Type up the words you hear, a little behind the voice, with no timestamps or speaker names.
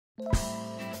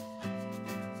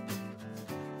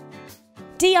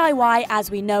DIY as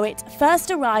we know it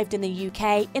first arrived in the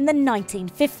UK in the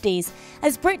 1950s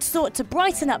as Brits sought to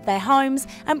brighten up their homes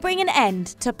and bring an end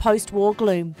to post-war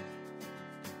gloom.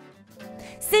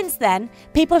 Since then,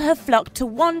 people have flocked to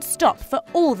one stop for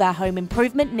all their home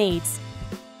improvement needs.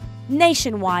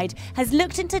 Nationwide has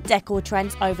looked into decor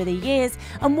trends over the years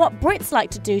and what Brits like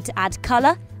to do to add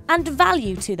colour and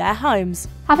value to their homes.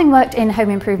 Having worked in home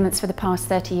improvements for the past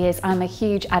 30 years, I'm a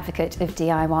huge advocate of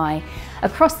DIY.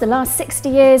 Across the last 60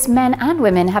 years, men and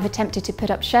women have attempted to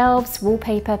put up shelves,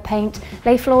 wallpaper, paint,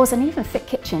 lay floors and even fit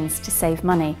kitchens to save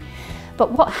money.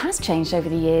 But what has changed over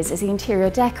the years is the interior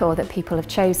decor that people have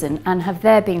chosen, and have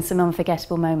there been some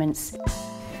unforgettable moments.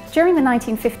 During the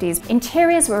 1950s,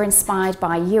 interiors were inspired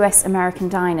by US-American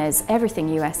diners. Everything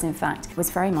US, in fact, was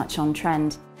very much on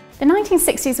trend. The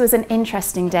 1960s was an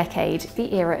interesting decade,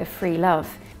 the era of free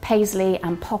love. Paisley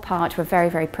and pop art were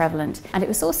very prevalent, and it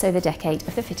was also the decade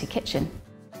of the fitted kitchen.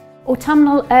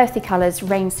 Autumnal, earthy colours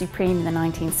reigned supreme in the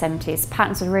 1970s.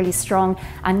 Patterns were really strong,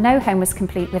 and no home was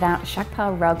complete without a shag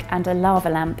pile rug and a lava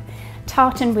lamp.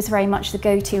 Tartan was very much the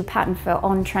go-to pattern for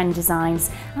on-trend designs,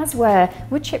 as were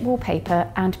wood chip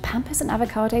wallpaper and Pampers and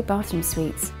avocado bathroom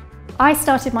suites. I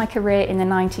started my career in the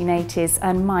 1980s,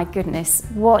 and my goodness,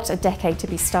 what a decade to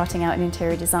be starting out in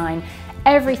interior design.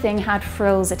 Everything had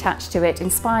frills attached to it,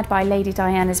 inspired by Lady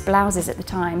Diana's blouses at the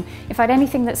time. In fact,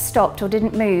 anything that stopped or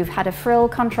didn't move had a frill,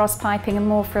 contrast piping and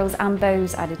more frills and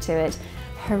bows added to it.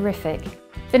 Horrific.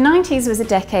 The 90s was a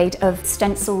decade of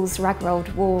stencils,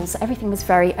 rag-rolled walls. Everything was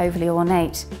very overly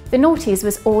ornate. The noughties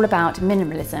was all about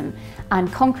minimalism,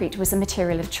 and concrete was the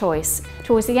material of choice.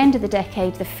 Towards the end of the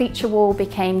decade, the feature wall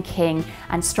became king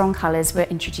and strong colours were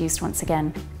introduced once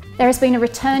again. There has been a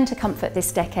return to comfort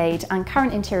this decade, and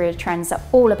current interior trends are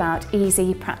all about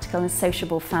easy, practical and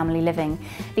sociable family living.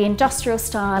 The industrial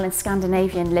style and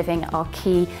Scandinavian living are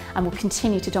key and will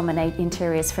continue to dominate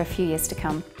interiors for a few years to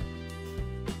come.